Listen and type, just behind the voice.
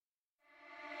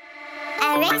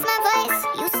raise my voice,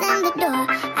 you send the door.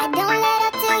 I don't let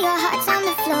up till your heart's on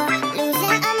the floor.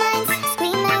 Losing our minds,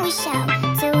 scream and we shout,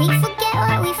 till we forget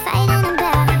what we fighting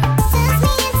about. Turns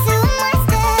me into a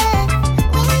monster.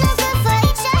 We're no good for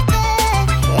each other.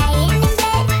 Lying in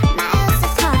bed, miles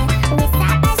apart. We're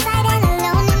side by side and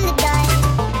alone in the dark.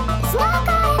 It's not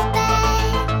going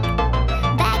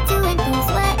back to when things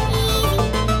were easy.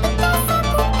 But there's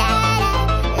something that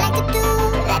I'd like to do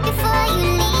right before you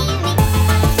leave me.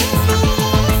 This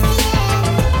feeling is the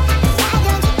end. Why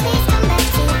don't you please come back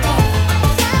to bed?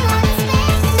 Someone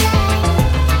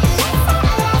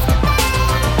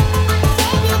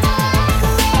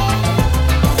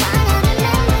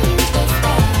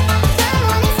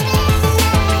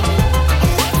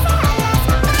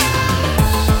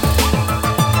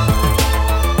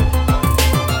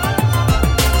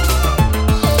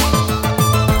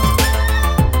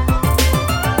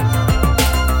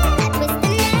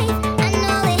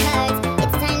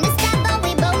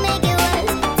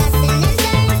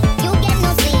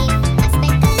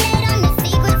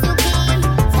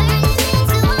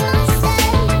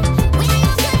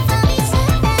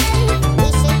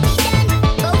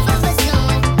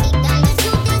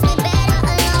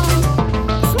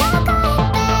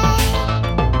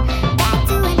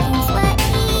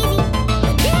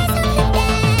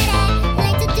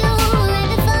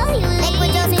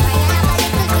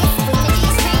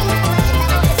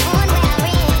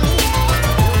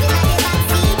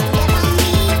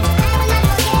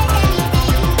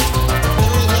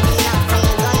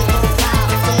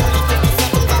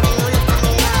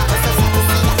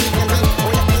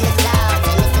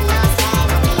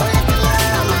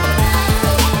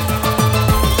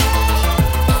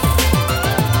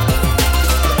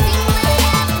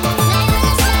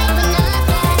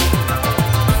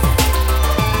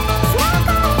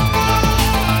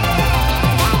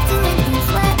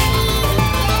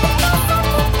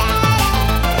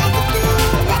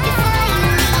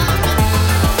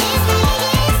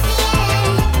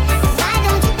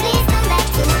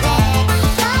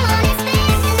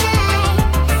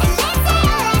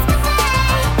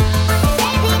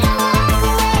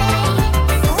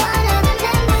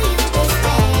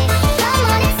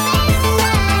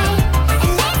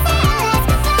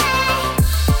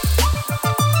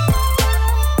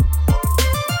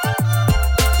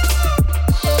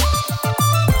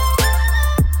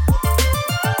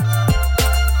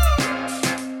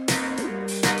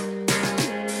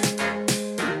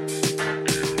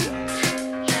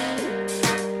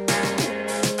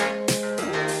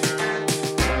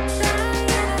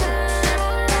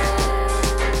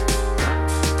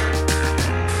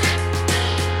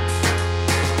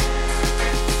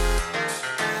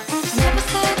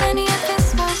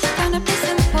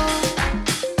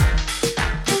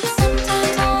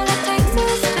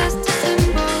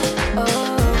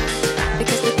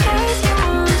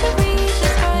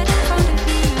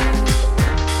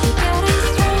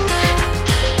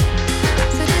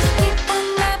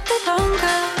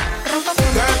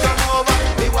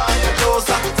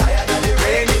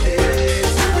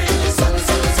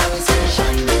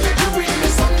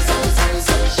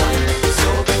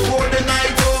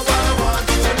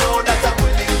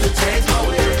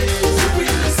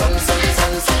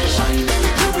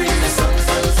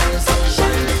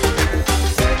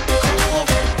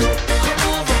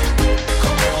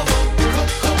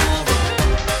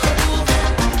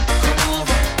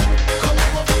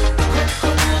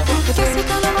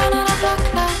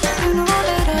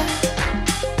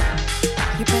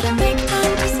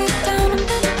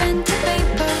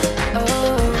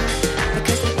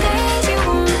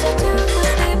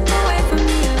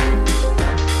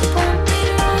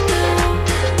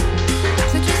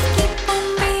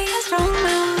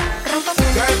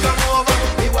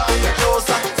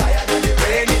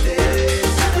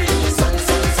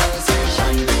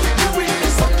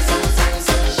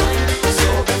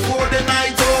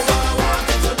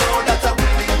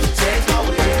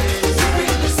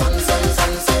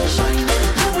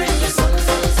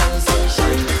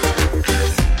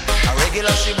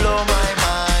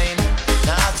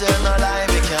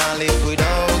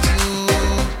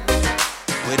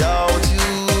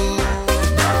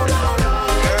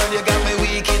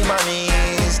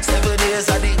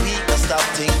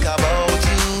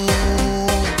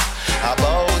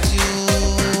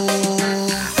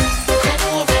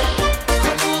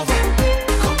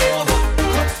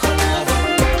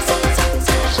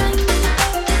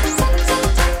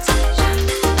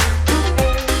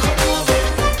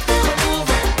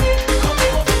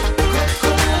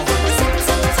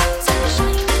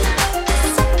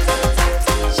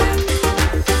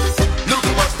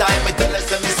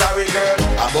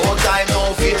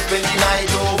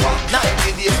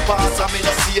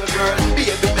your girl.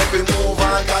 Baby, make me move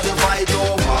on, got the fight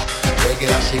over.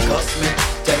 Regular she cuss me,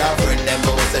 tell her friend them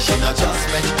go say she not trust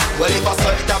me. Well if I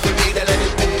saw it up for me, then let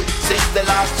it be. Since the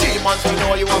last 3 months, we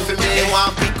know you want for me. You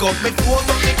want pick up me phone,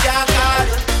 but me can't call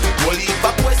you. Well if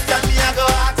a question me, I go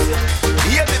ask you.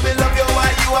 Baby, me love you, why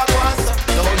you a go answer?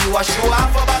 Now you a show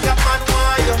off a bag of man,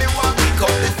 why you? Me want pick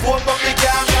up the phone, but me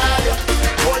can't call you.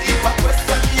 Well if a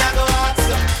question me, I go ask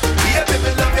you. Baby,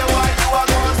 me love you, why you a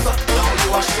go answer? Now you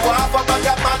a show off a bag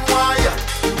of man, why you?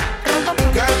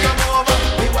 Girl, come over,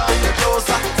 we want you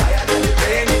closer. Tired of the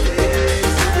rainy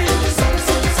days. You bring the sun,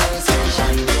 sun, sun,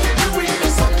 sunshine. You bring the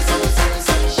sun, sun, sun,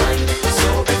 sunshine. So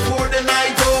before the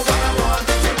night over, I want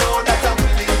you to know that I'm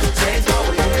willing to change my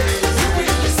ways. You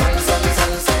bring the sun, sun,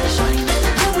 sun, sunshine.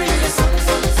 You bring the sun,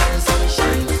 sun, sun,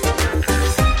 sunshine.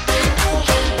 Come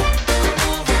over, come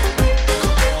over,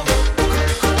 come over, come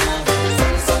over.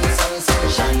 Sun, sun, sun,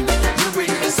 sunshine. You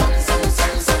bring the sun, sun,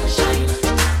 sun, sunshine.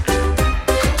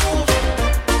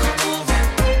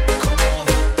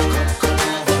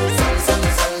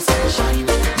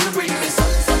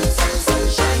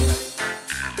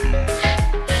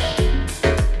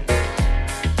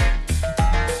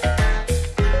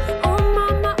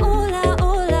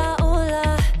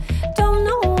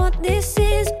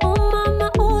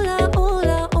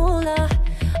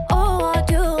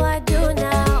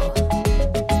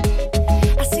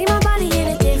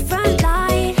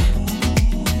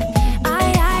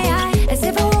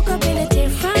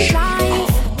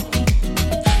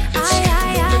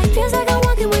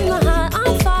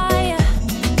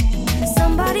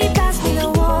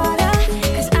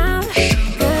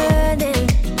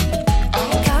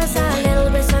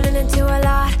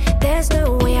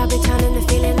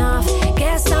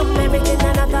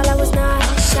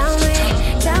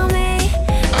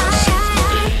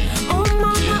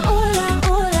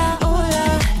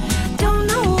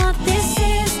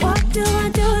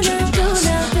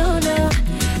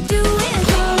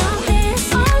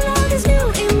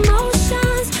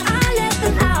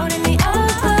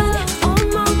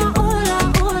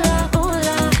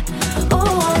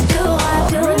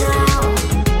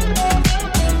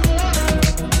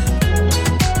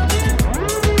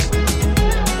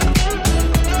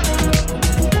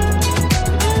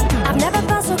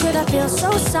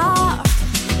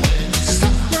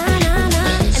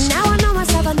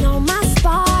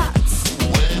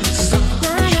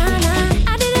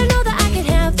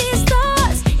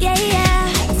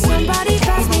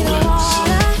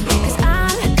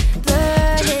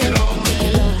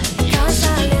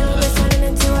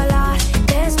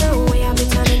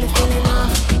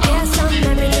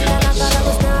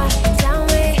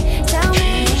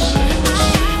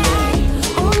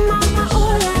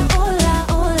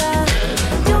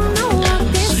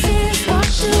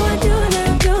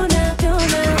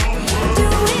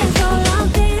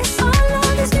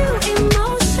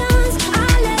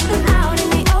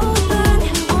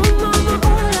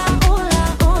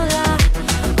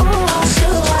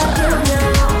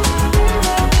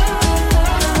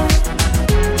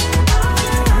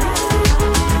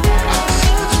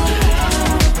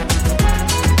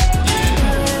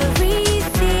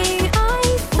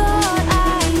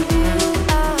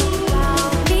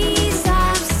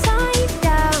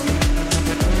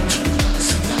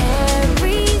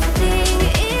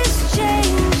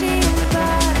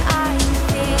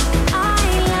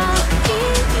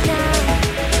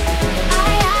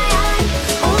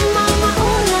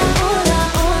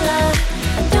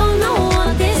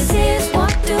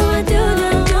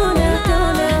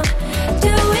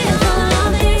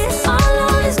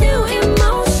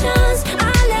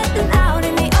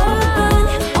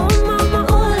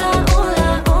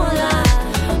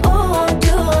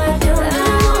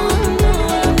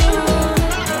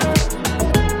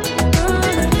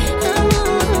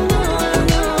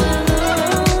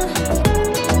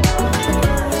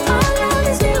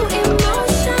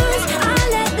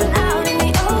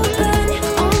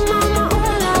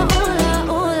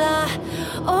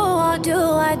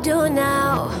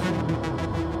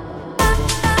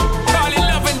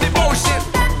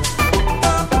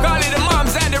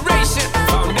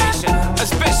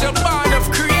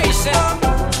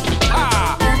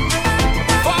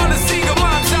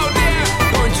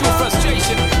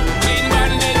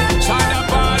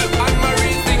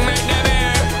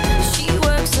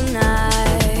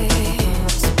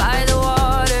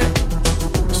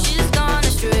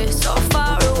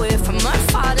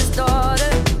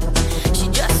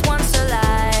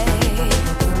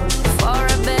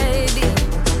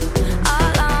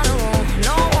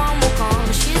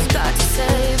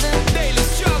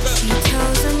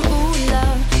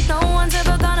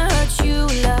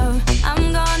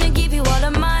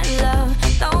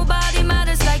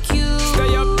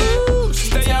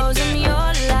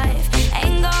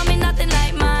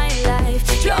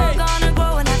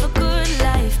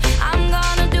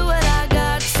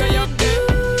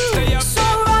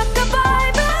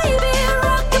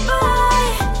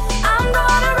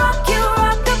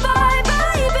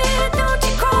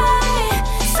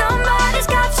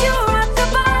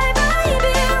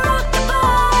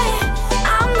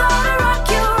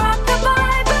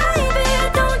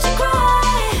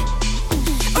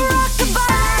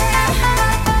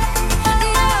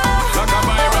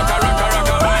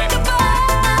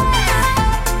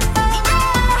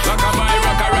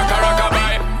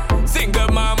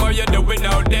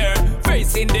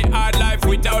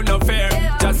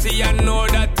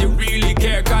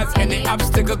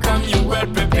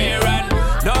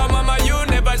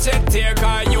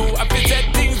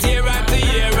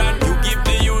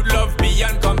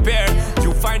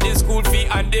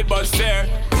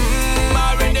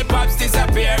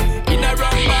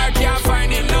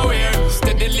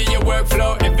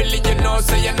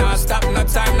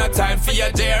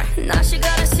 you're there. Now she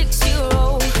got a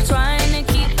 6-year-old, trying to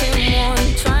keep him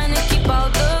warm, trying to keep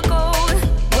out the cold.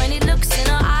 When he looks in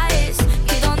her eyes,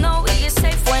 he don't know he is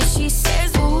safe when she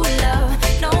says, ooh, love,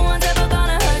 no one's ever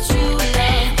gonna hurt you,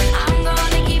 love. I'm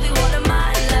gonna give you all of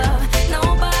my love.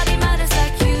 Nobody matters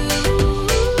like you.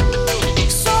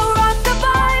 So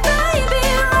rock-a-bye, baby,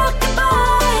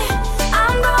 rock-a-bye.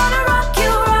 I'm gonna rock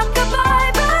you,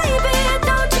 rock-a-bye, baby,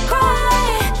 don't you cry.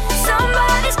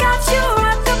 Somebody's got you,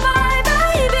 rock-a-bye,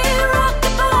 baby,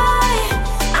 rock-a-bye.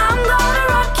 I'm gonna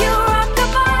rock you,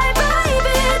 rock-a-bye,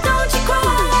 baby, don't you cry.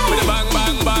 With a bang,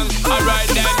 bang, bang. Alright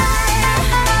then.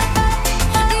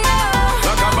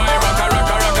 Rock-a-bye, rock-a-bye.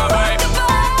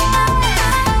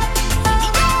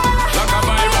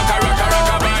 Rock-a-bye,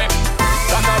 rock-a-bye.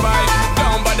 Rock-a-bye,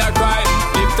 don't bother cry.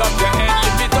 Lift up your head,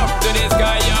 lift it up to the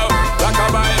sky, yo.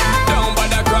 Rock-a-bye, don't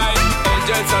bother cry.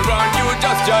 Angels around you,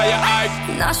 just dry your eyes.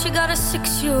 Now she got a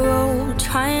 6-year-old,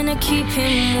 trying to keep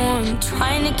him warm,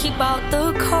 trying to keep out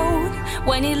the cold.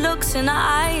 When he looks in her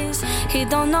eyes, he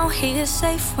don't know he is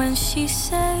safe when she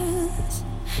says,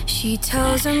 she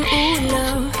tells him, ooh,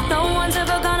 love, no one's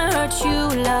ever gonna hurt you,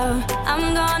 love.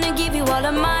 I'm gonna give you all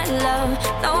of my love.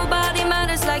 Nobody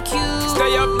matters like you.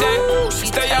 Stay up there, She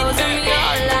stay up tells him there.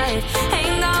 your life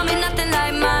ain't gonna be nothing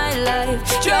like my life.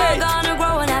 You're Straight. gonna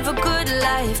grow and have a good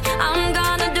life. I'm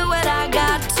gonna do what I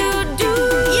got to do.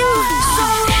 Yeah. So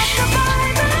rock-a-bye,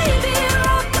 baby,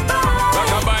 rock-a-bye.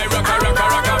 Rock-a-bye, rock-a-bye,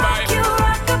 rock-a-bye. You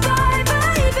rock-a-bye,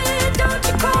 baby, don't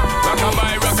you cry.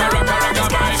 Rock-a-bye, rock-a-bye,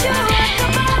 rock-a-bye. You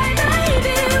rock-a-bye,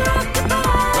 baby, rock-a-bye.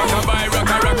 Rock-a-bye,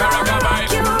 rock-a-bye, rock-a-bye.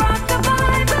 You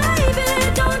rock-a-bye, baby,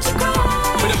 don't you cry.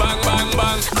 With a bang, bang,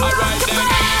 bang. Alright then.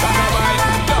 Rock-a-bye,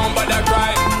 don't bother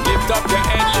cry. Lift up your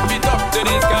head, lift it up to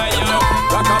the sky, yo.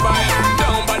 Rock-a-bye,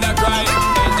 don't bother cry.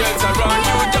 Angels around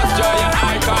you, just dry your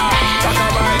eye, car.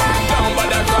 Rock-a-bye, don't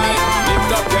bother cry.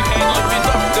 Lift up your head, lift it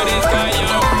up to the sky,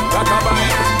 yo. Rock-a-bye,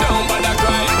 don't bother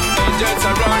cry. Angels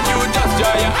around you, just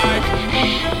dry your eye.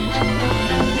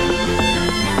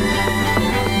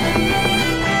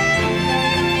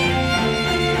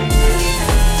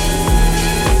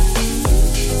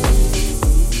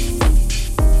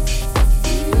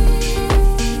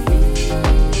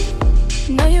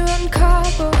 Know you're on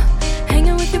Cabo,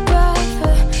 hanging with your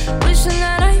brother, wishing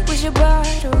that I was your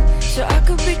bridal, so I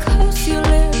could be close to your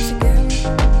lips again.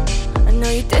 I know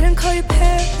you didn't call your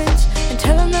parents and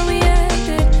tell them that we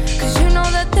ended, cause you know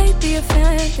that they'd be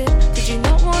offended. Did you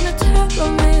not wanna tell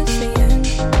them it's the end?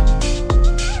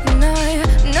 And I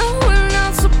know we're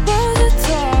not supposed to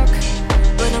talk,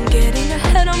 but I'm getting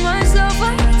ahead of myself.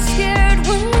 I get scared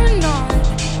when we're not,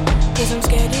 cause I'm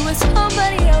scared you with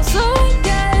somebody else. So I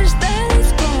guess that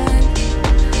it's gone,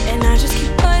 and I just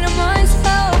keep lying to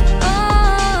myself.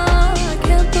 Oh, I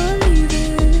can't believe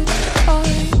it. I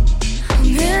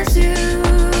miss you,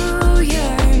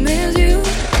 yeah, I miss you.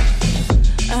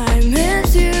 I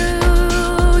miss you,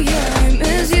 yeah, I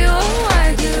miss you. Oh,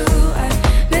 I do. I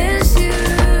miss you,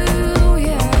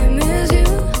 yeah, I miss you.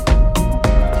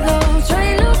 Though try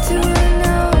not to right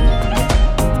now.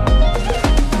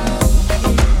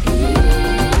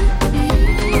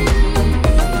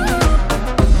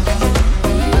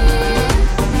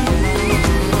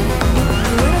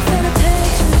 When I found a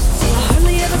pictures, so I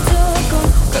hardly ever took 'em.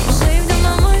 Got them saved in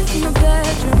my mind in the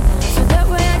bedroom, so that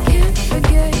way I can't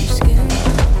forget your skin.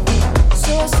 So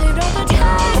I saved all the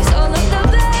texts, all of the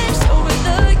best over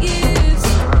the years,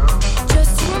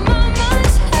 just to remind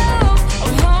myself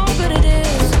of how good it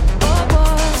is. Oh,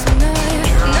 boss, and I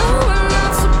know we're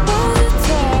not supposed to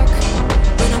talk,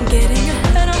 but I'm getting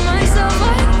ahead of myself.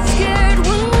 I get scared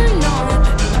when we're not,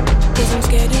 cause I'm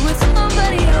scared you're with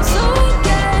somebody else. So I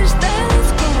guess that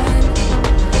it's gone,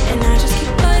 and I just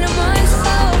keep lying to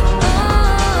myself. Oh,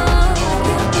 I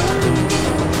can't believe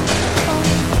it. I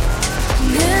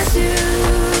miss you,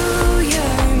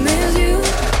 yeah, I miss you.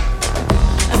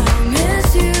 I miss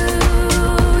you,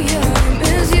 yeah, I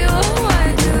miss you. Oh,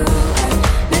 I do. I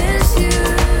miss you,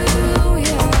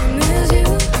 yeah, I miss you.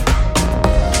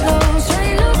 Though try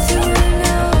not to right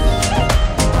now.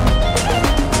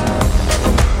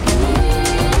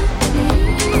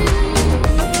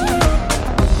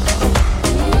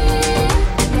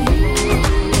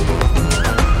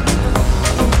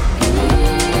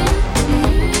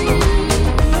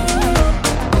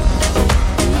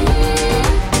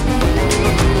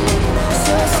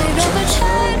 So I saved all the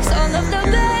checks, all of the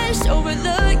best over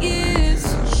the years,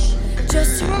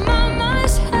 just to remind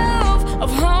myself of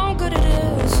how good it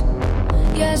is.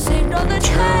 Yeah, I saved all the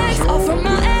checks, all from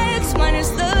my ex, minus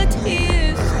the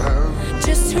tears,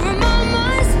 just to remind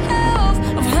myself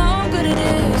of how good it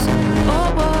is. Oh,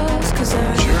 boss, cause I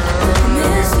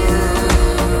miss you,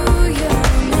 yeah,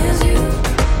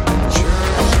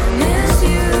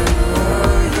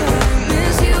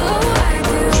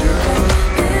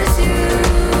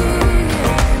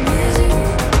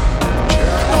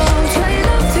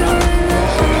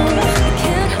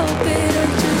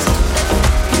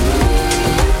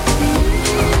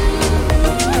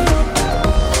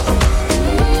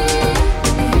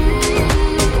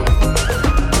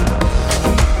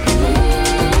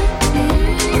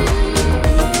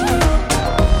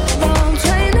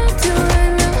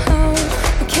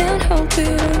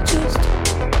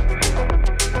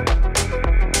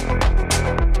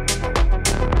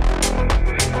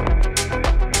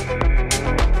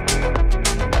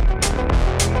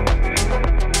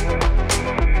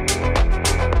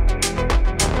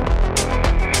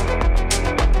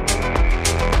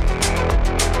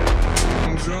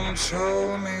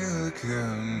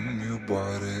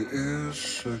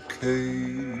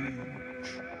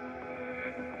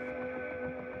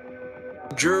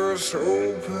 Just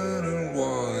open it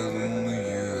wide, only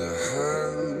you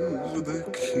have the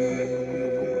key.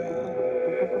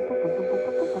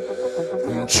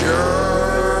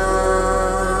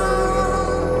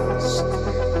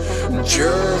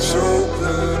 Just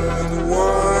open it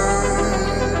wide.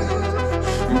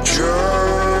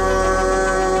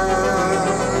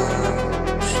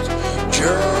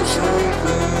 Just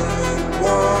open it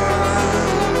wide.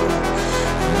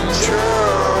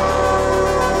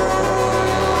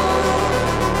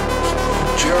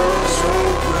 Just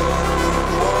open it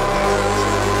wide.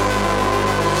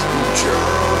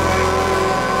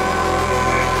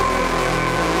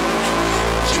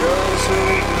 Just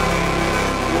open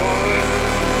it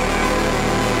wide.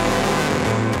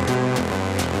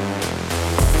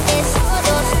 It's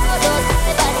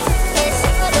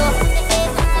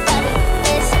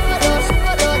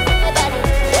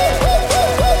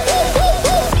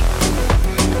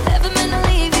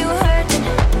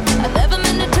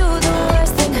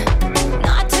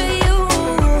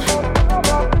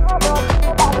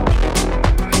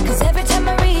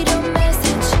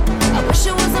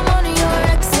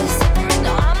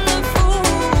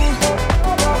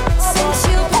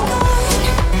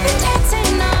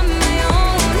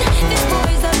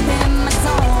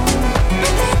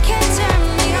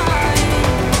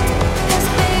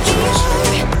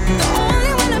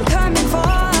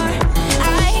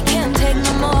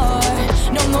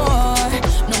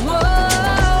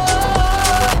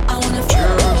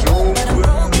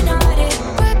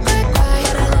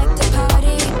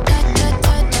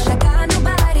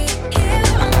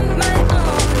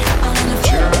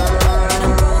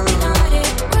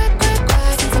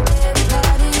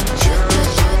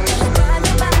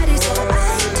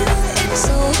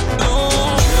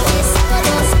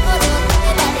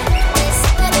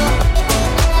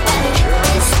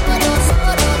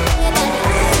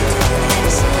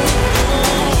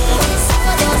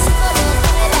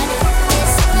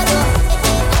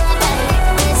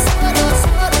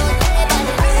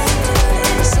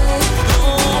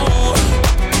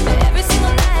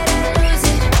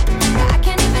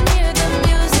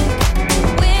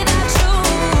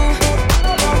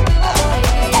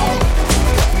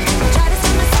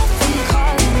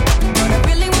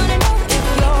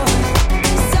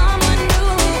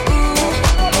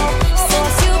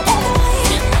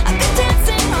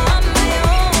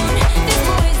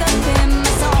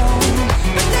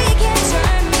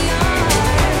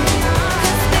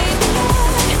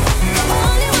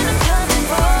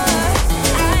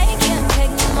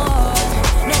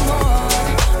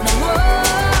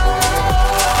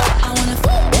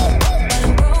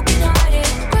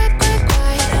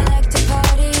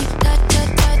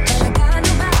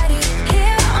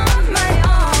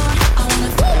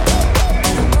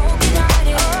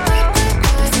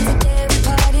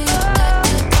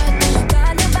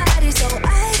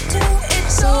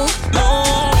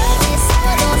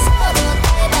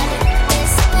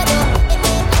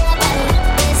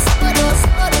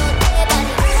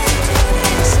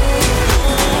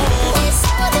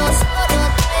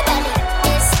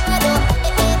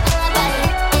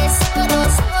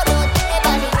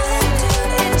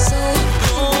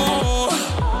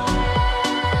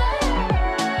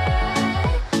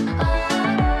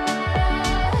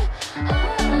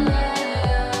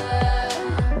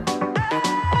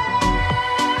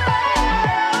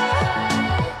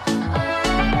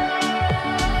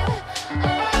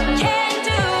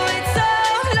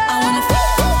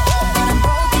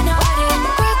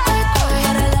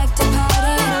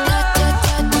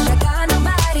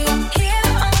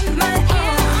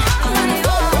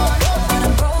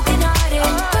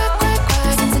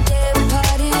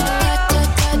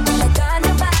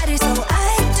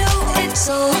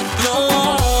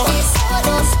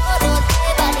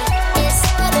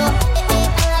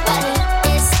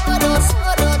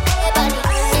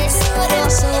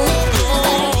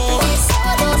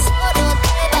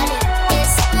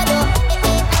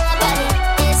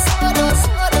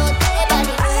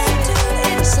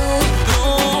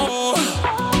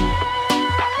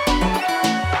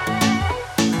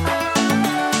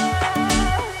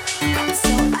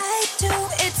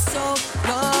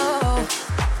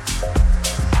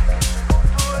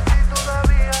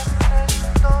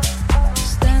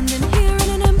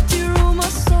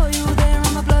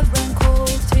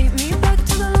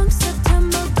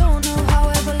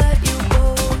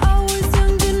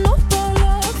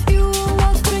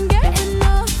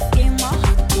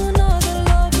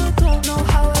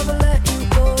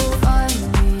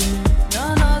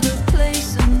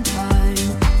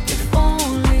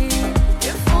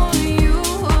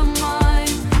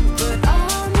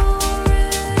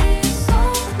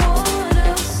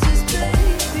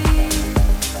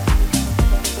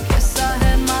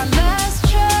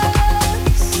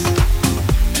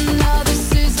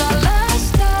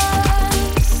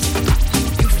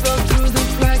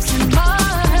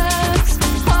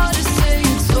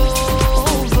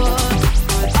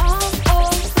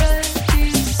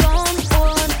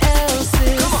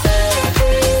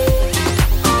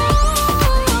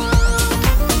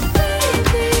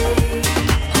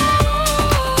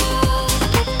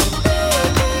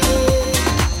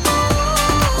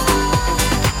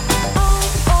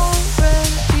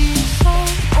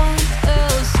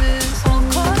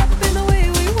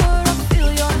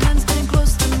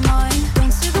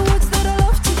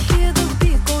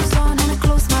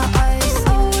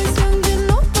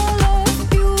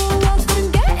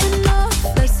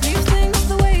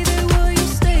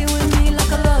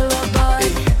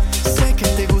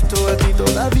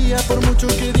todavía por mucho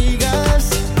que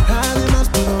digas. Además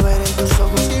puedo ver en tus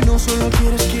ojos que no solo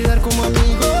quieres quedar como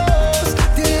amigos.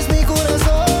 Tienes mi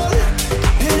corazón,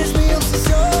 eres mi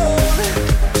obsesión.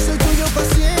 Soy tuyo para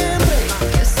siempre.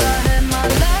 Guess I had my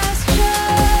last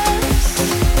chance,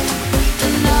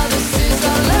 and now this is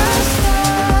our last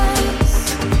dance.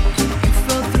 You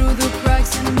fell through the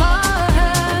cracks in my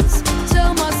hands.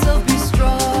 Tell myself be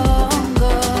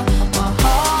stronger. My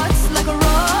heart's like a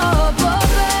rubber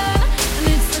band, and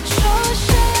it's such a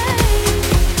shame.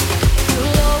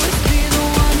 You'll always be the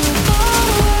one who got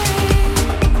away.